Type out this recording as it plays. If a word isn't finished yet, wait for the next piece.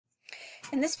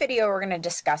In this video, we're going to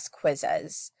discuss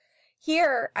quizzes.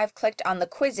 Here, I've clicked on the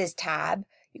Quizzes tab.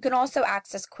 You can also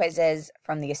access quizzes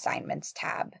from the Assignments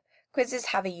tab. Quizzes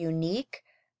have a unique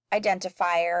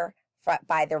identifier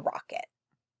by the rocket.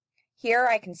 Here,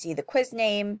 I can see the quiz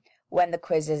name, when the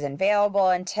quiz is available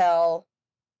until,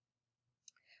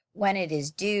 when it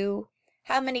is due,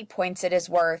 how many points it is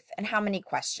worth, and how many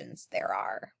questions there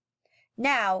are.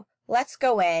 Now, let's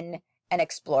go in and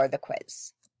explore the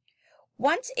quiz.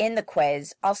 Once in the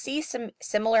quiz, I'll see some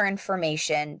similar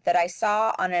information that I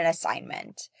saw on an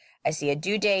assignment. I see a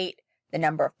due date, the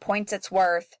number of points it's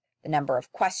worth, the number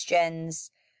of questions,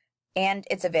 and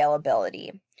its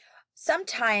availability.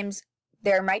 Sometimes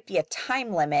there might be a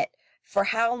time limit for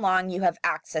how long you have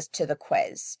access to the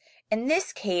quiz. In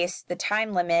this case, the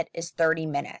time limit is 30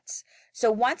 minutes.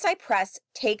 So once I press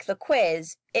Take the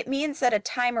Quiz, it means that a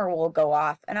timer will go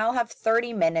off and I'll have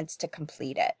 30 minutes to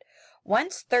complete it.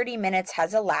 Once 30 minutes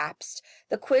has elapsed,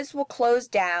 the quiz will close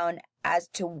down as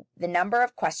to the number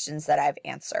of questions that I've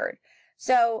answered.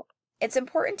 So it's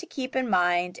important to keep in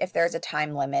mind if there's a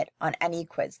time limit on any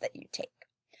quiz that you take.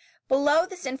 Below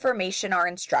this information are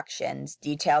instructions,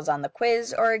 details on the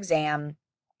quiz or exam,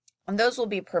 and those will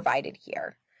be provided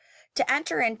here. To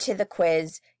enter into the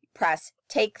quiz, press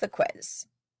Take the Quiz.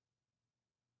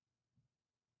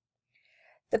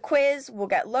 The quiz will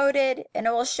get loaded and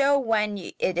it will show when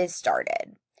it is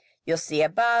started. You'll see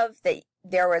above that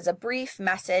there was a brief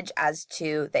message as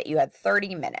to that you had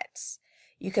 30 minutes.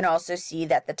 You can also see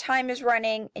that the time is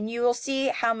running and you will see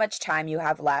how much time you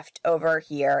have left over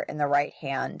here in the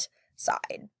right-hand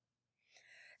side.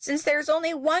 Since there's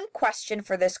only one question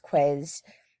for this quiz,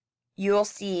 you'll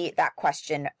see that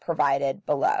question provided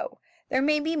below. There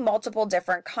may be multiple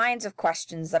different kinds of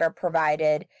questions that are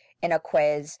provided in a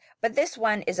quiz, but this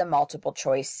one is a multiple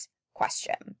choice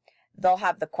question. They'll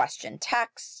have the question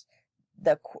text,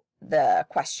 the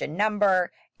question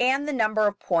number, and the number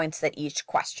of points that each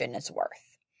question is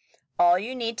worth. All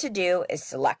you need to do is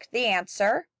select the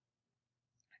answer,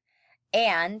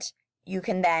 and you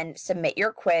can then submit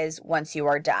your quiz once you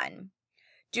are done.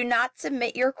 Do not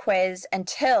submit your quiz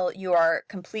until you are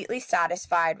completely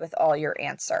satisfied with all your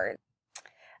answers.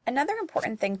 Another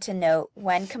important thing to note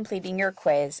when completing your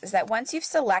quiz is that once you've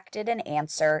selected an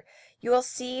answer, you will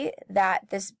see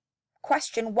that this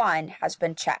question 1 has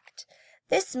been checked.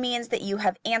 This means that you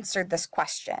have answered this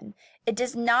question. It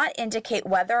does not indicate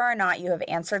whether or not you have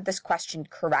answered this question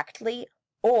correctly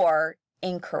or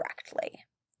incorrectly.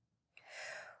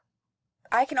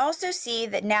 I can also see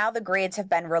that now the grades have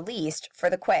been released for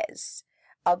the quiz.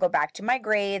 I'll go back to my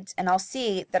grades and I'll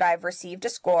see that I've received a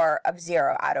score of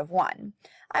 0 out of 1.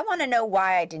 I want to know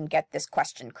why I didn't get this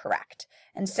question correct,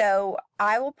 and so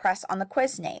I will press on the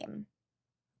quiz name.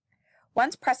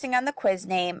 Once pressing on the quiz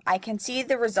name, I can see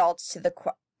the results to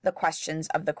the questions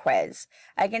of the quiz.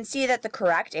 I can see that the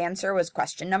correct answer was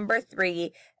question number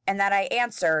 3 and that I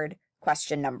answered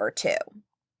question number 2.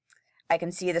 I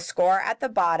can see the score at the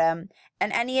bottom,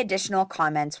 and any additional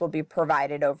comments will be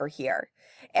provided over here.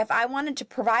 If I wanted to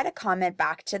provide a comment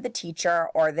back to the teacher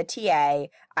or the TA,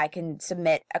 I can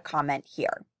submit a comment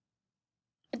here.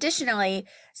 Additionally,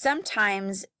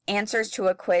 sometimes answers to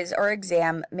a quiz or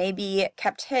exam may be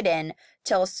kept hidden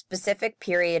till a specific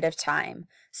period of time.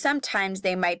 Sometimes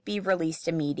they might be released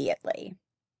immediately.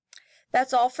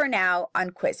 That's all for now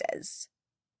on quizzes.